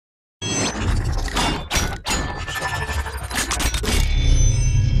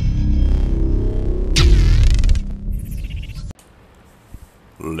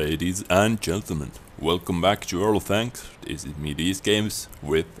Ladies and gentlemen, welcome back to Earl Thanks. This is me, DezGames,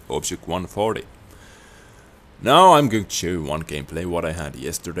 with Object 140. Now I'm going to show you one gameplay what I had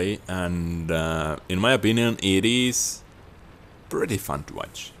yesterday, and in my opinion it is pretty fun to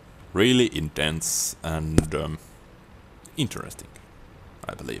watch. Really intense and interesting,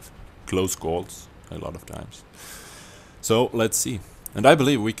 I believe. Close calls a lot of times. So let's see. And I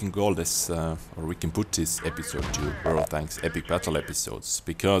believe we can call this, or we can put this episode to Earl Thanks Epic Battle Episodes,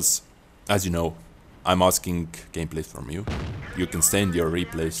 because, as you know, I'm asking gameplays from you. You can send your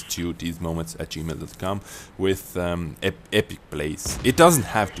replays to DezMoments@gmail.com with epic plays. It doesn't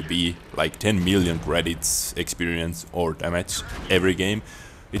have to be like 10 million credits, experience or damage every game.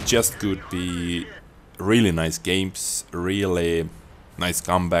 It just could be really nice games, really nice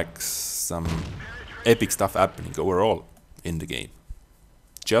comebacks, some epic stuff happening overall in the game.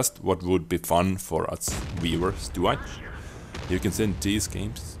 Just what would be fun for us viewers to watch. You can send these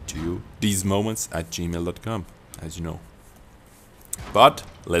games to DezMoments@gmail.com, as you know. But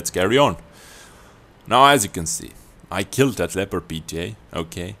let's carry on. Now, as you can see, I killed that leopard PTA,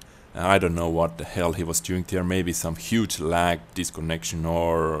 okay. I don't know what the hell he was doing there, maybe some huge lag, disconnection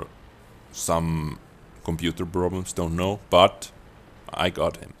or some computer problems, don't know, but I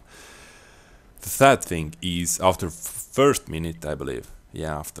got him. The sad thing is, after first minute, I believe,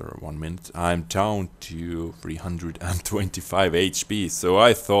 yeah, after 1 minute, I'm down to 325 HP, so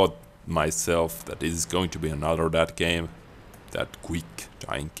I thought myself that this is going to be another that quick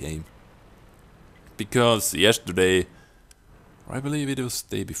dying game. Because yesterday, I believe it was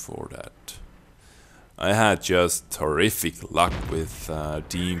the day before that, I had just horrific luck with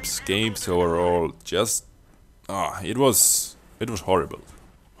teams, games overall, just, it was horrible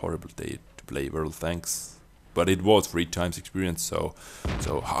day to play World Thanks. But it was 3 times experience, so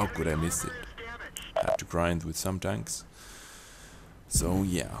how could I miss it? Had to grind with some tanks. So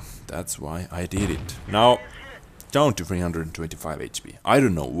yeah, that's why I did it. Now, down to 325 HP. I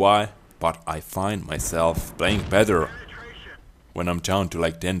don't know why, but I find myself playing better when I'm down to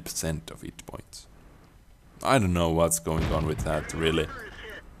like 10% of hit points. I don't know what's going on with that, really.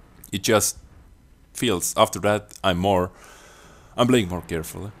 It just feels, after that, I'm playing more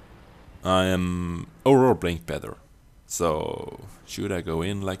carefully. I am overall playing better. So, should I go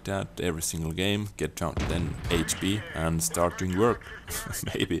in like that every single game, get down to 10 HP and start doing work?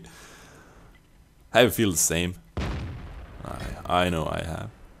 Maybe. I feel the same. I know I have.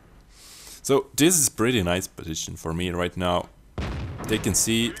 So, this is pretty nice position for me right now. They can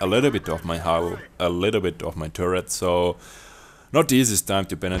see a little bit of my howl, a little bit of my turret, so not the easiest time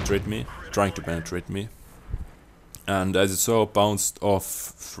to penetrate me, trying to penetrate me. And as you saw, bounced off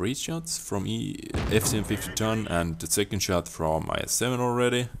 3 shots from FCM 50 ton and the second shot from IS-7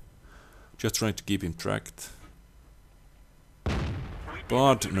 already. Just trying to keep him tracked.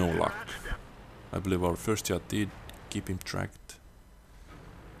 But no luck. I believe our first shot did keep him tracked.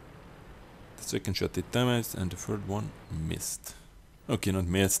 The second shot did damage and the third one missed. Okay, not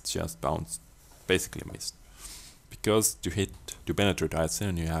missed, just bounced. Basically missed. Because to penetrate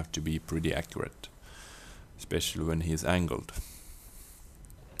IS-7 you have to be pretty accurate. Especially when he's angled,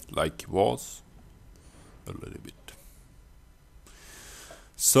 like he was, a little bit.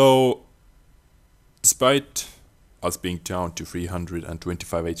 So, despite us being down to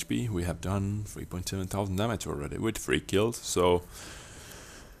 325 HP, we have done 3.7 thousand damage already with 3 kills. So,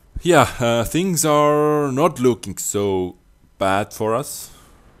 yeah, things are not looking so bad for us,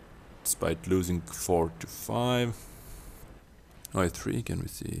 despite losing 4 to 5. I3, can we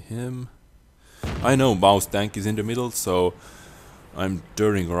see him? I know mouse tank is in the middle, so I'm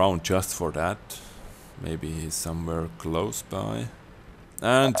turning around just for that. Maybe he's somewhere close by.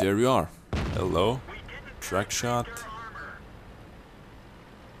 And there you are. Hello. Track shot.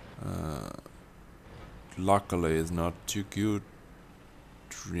 Luckily it's not too good.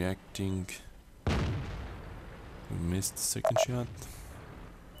 Reacting. We missed the second shot.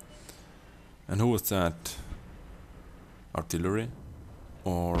 And who was that? Artillery?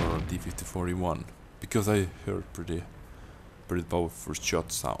 Or D5041, because I heard pretty powerful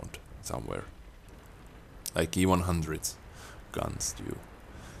shot sound somewhere, like E100s guns do.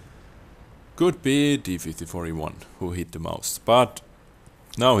 Could be D5041 who hit the mouse, but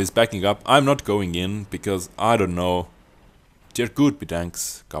now he's backing up. I'm not going in because I don't know. There could be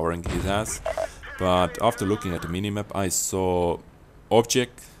tanks covering his ass, but after looking at the minimap, I saw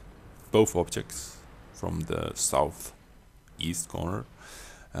both objects from the southeast corner.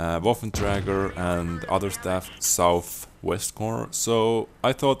 Waffentrager and other stuff southwest corner, so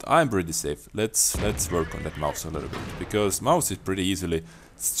I thought I'm pretty safe. Let's work on that mouse a little bit, because mouse is pretty easily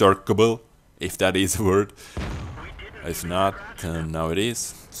circleable, if that is a word. If not, now it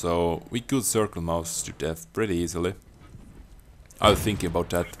is. So we could circle mouse to death pretty easily. I was thinking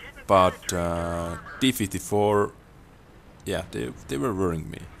about that, but D54, yeah, they were worrying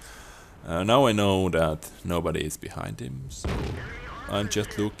me. Now I know that nobody is behind him, so I'm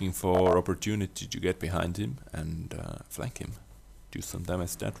just looking for opportunity to get behind him and flank him. Do some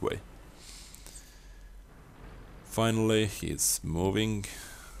damage that way. Finally, he's moving.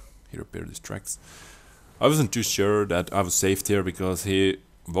 He repaired his tracks. I wasn't too sure that I was safe here because he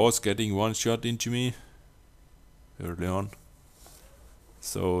was getting one shot into me early on.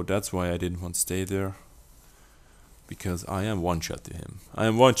 So that's why I didn't want to stay there. Because I am one shot to him. I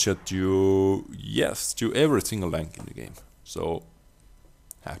am one shot to, yes, to every single tank in the game. So,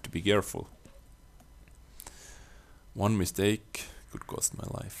 have to be careful. One mistake could cost my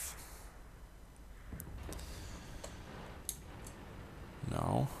life.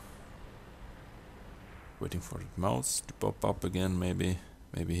 Now, waiting for the mouse to pop up again, maybe.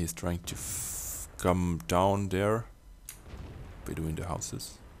 Maybe he's trying to come down there. Between the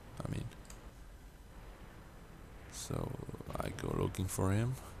houses, I mean. So I go looking for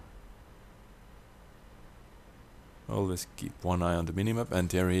him. Always keep one eye on the minimap, and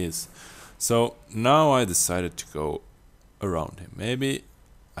there he is. So now I decided to go around him. Maybe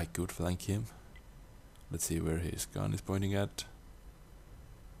I could flank him. Let's see where his gun is pointing at.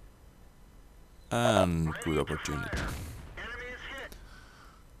 And good opportunity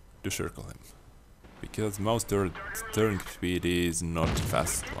to circle him. Because mouse turn speed is not the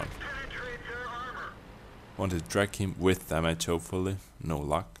fast one. Wanted to track him with damage, hopefully. No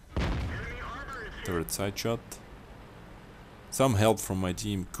luck. Turret side shot. Some help from my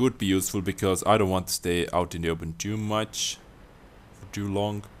team could be useful because I don't want to stay out in the open too much for too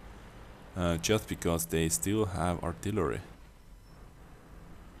long. Just because they still have artillery.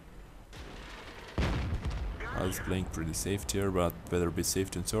 I was playing pretty safe here, but better be safe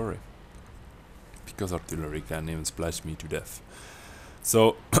than sorry. Because artillery can even splash me to death.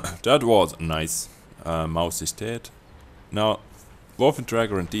 So that was nice. Mouse is dead. Now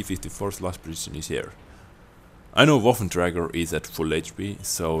Waffentrager and T-54's last position is here. I know Waffentrager is at full HP,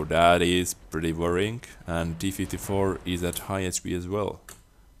 so that is pretty worrying, and T-54 is at high HP as well.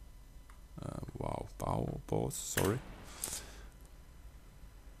 Wow, pause, sorry.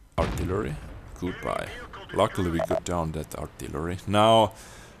 Artillery, goodbye. Luckily we got down that artillery. Now,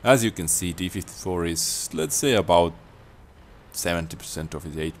 as you can see, T-54 is, let's say, about 70% of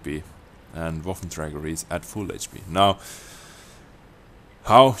his HP. And Waffentrager is at full HP. Now,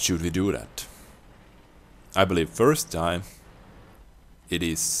 how should we do that? I believe first time it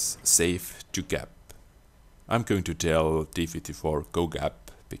is safe to gap. I'm going to tell T-54 go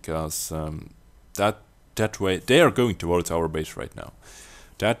gap because that way they are going towards our base right now.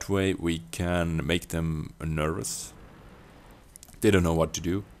 That way we can make them nervous. They don't know what to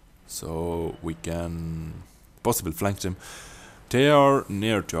do, so we can possibly flank them. They are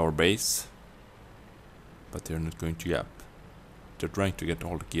near to our base, but they're not going to gap. They're trying to get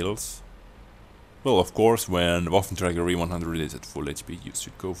all the kills. Well, of course, when Waffentrager E100 is at full HP, you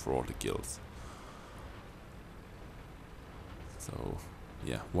should go for all the kills. So,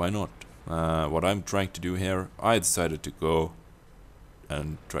 yeah, why not? What I'm trying to do here, I decided to go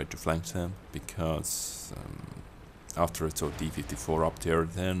and try to flank them, because after I saw T-54 up there,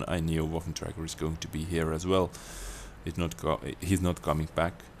 then I knew Waffentrager is going to be here as well. He's not coming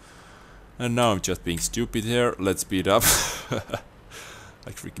back. And now I'm just being stupid here. Let's speed up.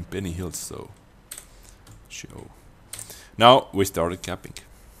 Like freaking Penny Hills, so show. Now we started capping.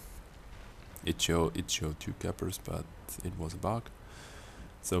 It showed 2 cappers, but it was a bug.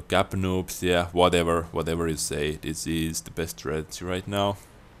 So cap noobs, yeah, whatever you say, this is the best strategy right now.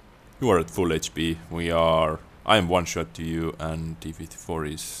 You are at full HP. I am one shot to you, and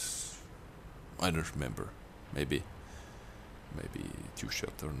T-54 is, I don't remember, maybe 2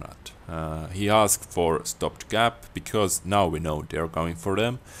 shot or not. He asked for stopped gap because now we know they're coming for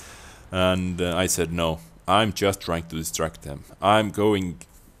them, and I said no. I'm just trying to distract them. I'm going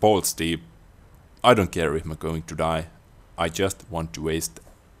balls deep. I don't care if I'm going to die. I just want to waste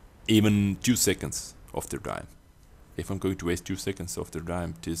even 2 seconds of their time. If I'm going to waste 2 seconds of their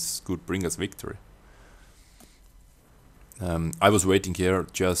time, this could bring us victory. I was waiting here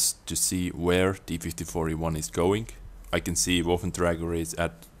just to see where T-54E1 is going. I can see Waffentrager is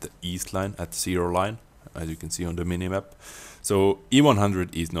at the east line, at the 0 line, as you can see on the minimap. So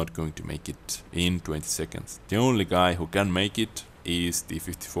E100 is not going to make it in 20 seconds. The only guy who can make it is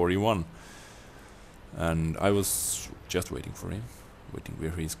T-54E1. And I was just waiting for him, waiting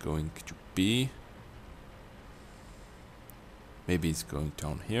where he's going to be. Maybe he's going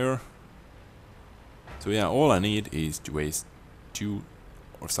down here. So yeah, all I need is to waste 2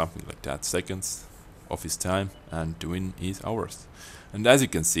 or something like that seconds of his time, and to win is ours. And as you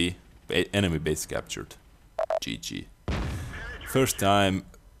can see, enemy base captured. GG. First time,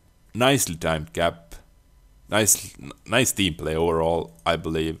 nicely timed cap. Nice team play overall, I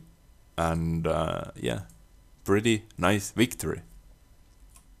believe. And yeah, pretty nice victory.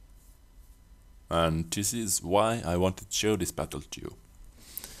 And this is why I wanted to show this battle to you.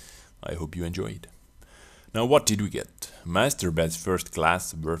 I hope you enjoyed. Now what did we get? Master Badge first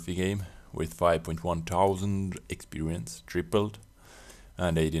class worthy game with 5.1 thousand experience, tripled,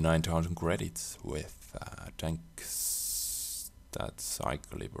 and 89,000 credits with tanks. That's high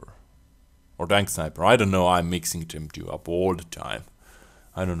caliber. Or tank sniper, I don't know, I'm mixing them two up all the time.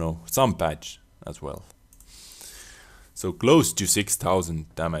 I don't know, some patch as well. So close to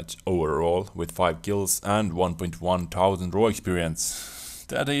 6,000 damage overall with 5 kills and 1.1 thousand raw experience.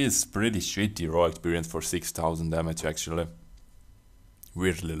 That is pretty shitty raw experience for 6,000 damage actually.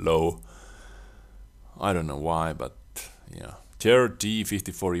 Weirdly low. I don't know why, but yeah. Tier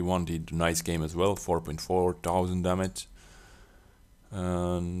T54E1 did a nice game as well, 4.4 thousand damage.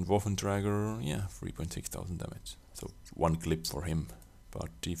 And Waffentrager, yeah, 3.6 thousand damage. So 1 clip for him. But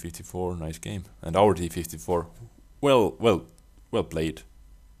T54, nice game. And our T54, well played.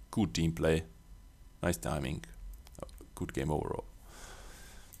 Good team play. Nice timing. Good game overall.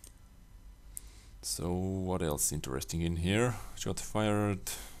 So what else interesting in here? Shot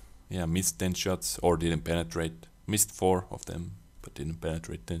fired. Yeah, missed 10 shots or didn't penetrate. Missed 4 of them, but didn't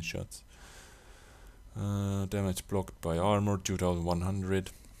penetrate 10 shots. Damage blocked by armor,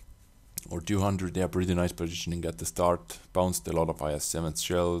 2100 or 200. Yeah, pretty nice positioning at the start. Bounced a lot of IS-7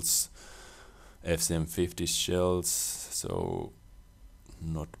 shells, FCM50 shells. So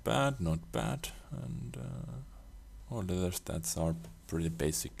not bad, not bad. And all the other stats are pretty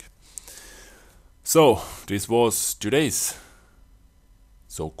basic. So this was today's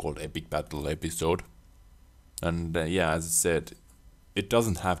so-called epic battle episode. And yeah, as I said, it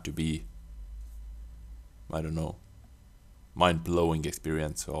doesn't have to be, I don't know, mind-blowing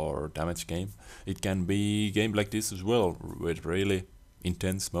experience or damage game. It can be a game like this as well, with really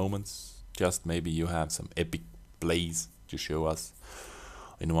intense moments. Just maybe you have some epic plays to show us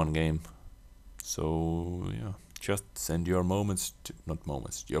in one game. So yeah, just send your moments to, not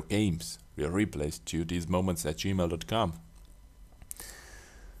moments, your games, your replays to DezMoments@gmail.com.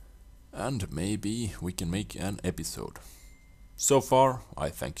 And maybe we can make an episode. So far, I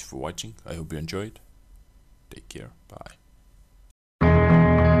thank you for watching. I hope you enjoyed. Take care. Bye.